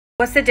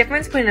What's the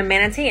difference between a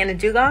manatee and a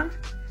dugong?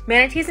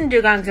 Manatees and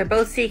dugongs are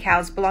both sea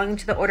cows belonging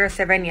to the order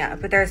Sirenia,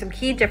 but there are some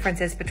key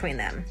differences between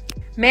them.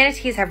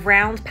 Manatees have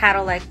round,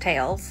 paddle-like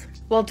tails,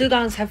 while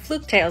dugongs have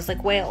fluke tails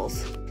like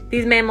whales.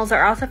 These mammals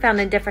are also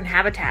found in different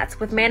habitats,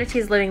 with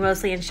manatees living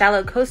mostly in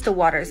shallow coastal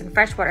waters and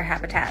freshwater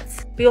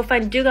habitats. We will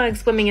find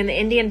dugongs swimming in the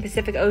Indian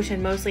Pacific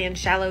Ocean, mostly in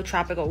shallow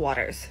tropical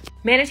waters.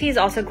 Manatees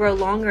also grow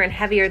longer and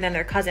heavier than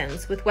their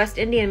cousins, with West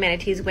Indian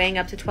manatees weighing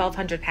up to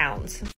 1,200 pounds.